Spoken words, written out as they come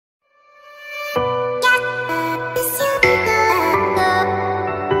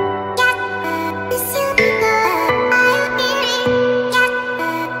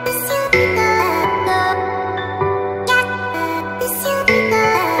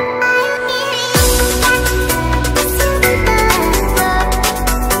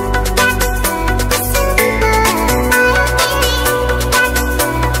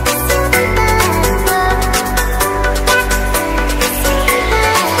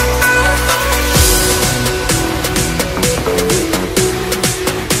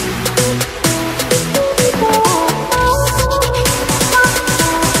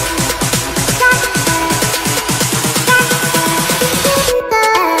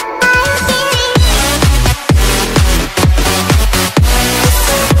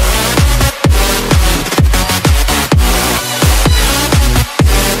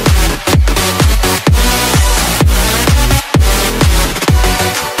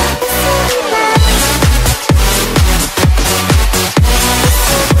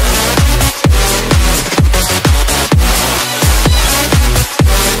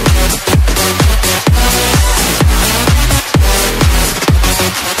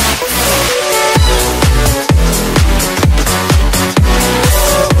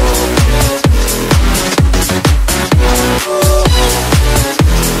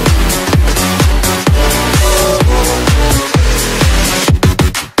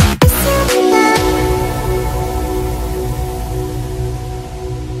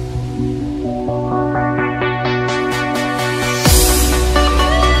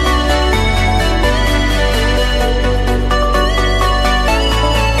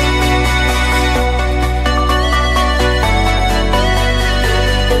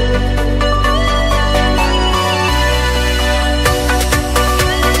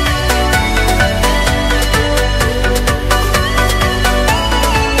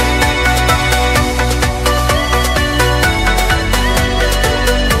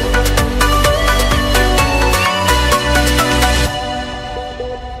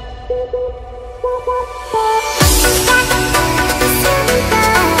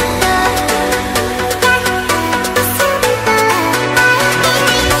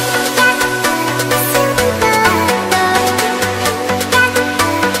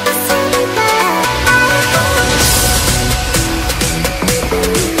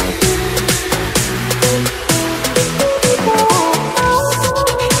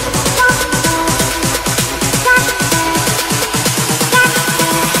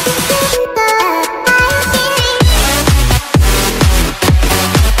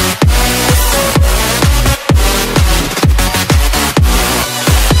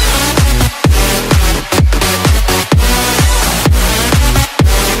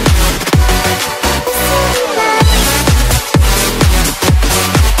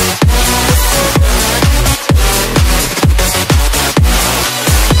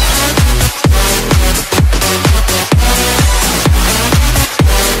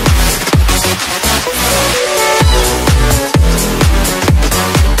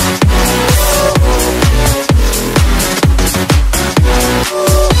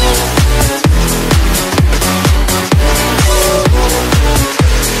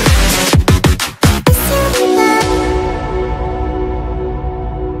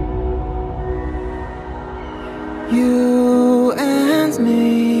You and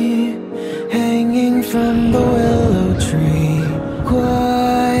me, hanging from the willow tree,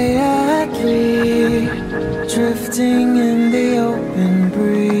 quietly drifting in the open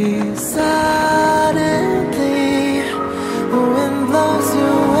breeze. Suddenly, the wind blows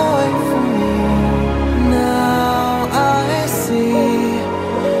you away from me. Now I see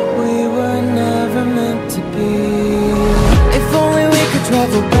we were never meant to be. If only we could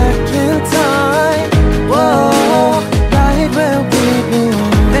travel back in time. Whoa, right where we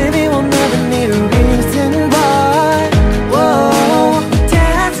belong. Maybe we'll never need a reason why. Whoa,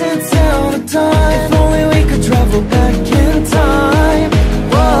 dance until the dawn. If only we could travel back in time.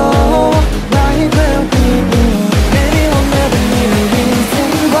 Whoa, right where we belong. Maybe we'll never need a reason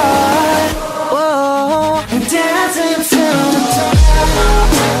why. Whoa, dance until the dawn.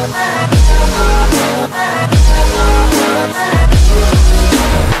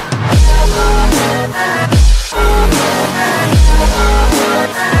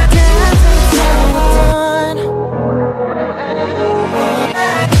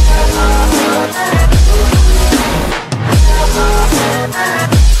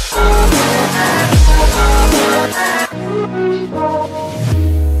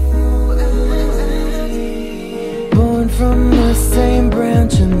 Born from the same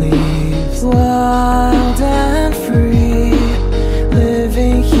branch and leaves, wild and free,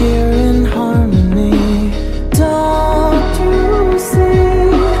 living here in harmony. Don't you see,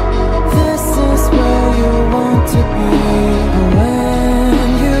 this is where you want to be. But when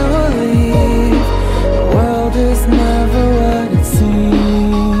you leave, the world is never what it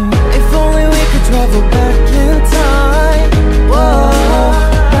seems. If only we could travel back in time. Whoa,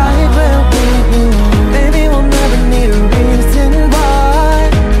 right where we belong. Maybe we'll never need a reason why.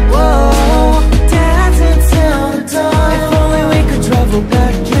 Whoa, dance until the dawn. If only we could travel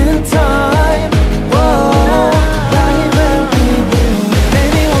back in time. Whoa, right where we belong.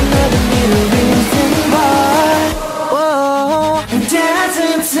 Maybe we'll never need a reason why. Whoa, dance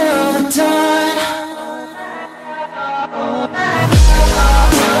until the dawn.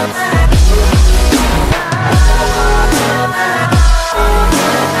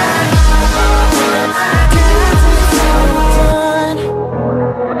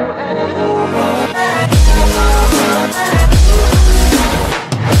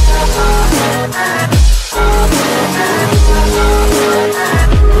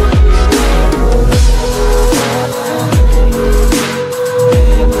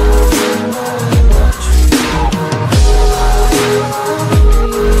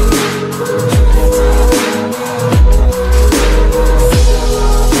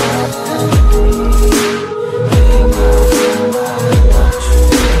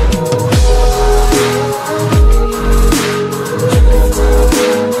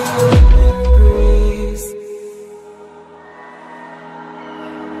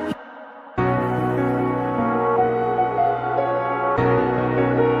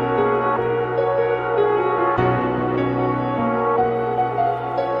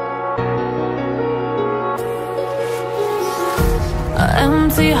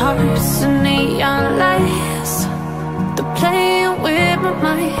 Empty hearts and neon lights, they're playing with my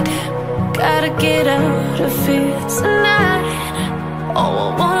mind. Gotta get out of here tonight. Oh, I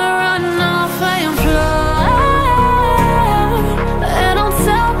wanna run off and fly. And I'll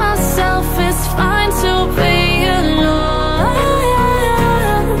tell myself it's fine to be alone,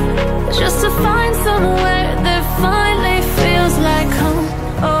 just to find somewhere that finally feels like home.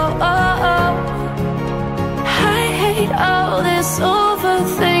 Oh, oh, oh. I hate all this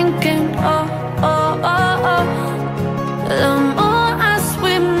overthinking. Oh, oh, oh, oh. The more I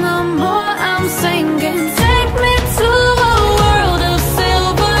swim, the more I'm sinking. Take me to a world of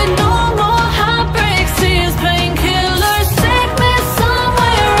silver. No more heartbreaks, tears, painkillers. Take me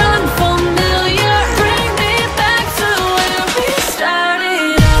somewhere unfamiliar. Bring me back to where we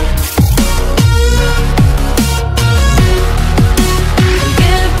started out.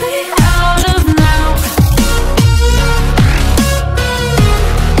 Get me out of now.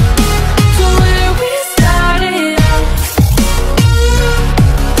 To where we started out.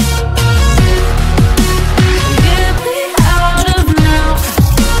 Get me out of now.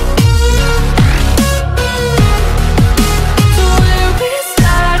 To where we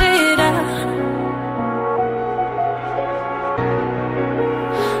started out.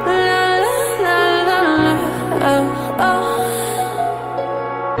 La la la la la. Oh, oh.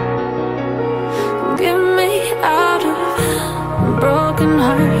 Get me out of broken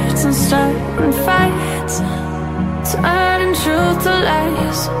hearts and starting fights, turning truth to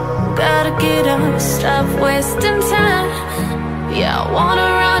lies. Gotta get up, stop wasting time. Yeah, I wanna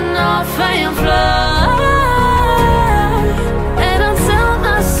run off and fly.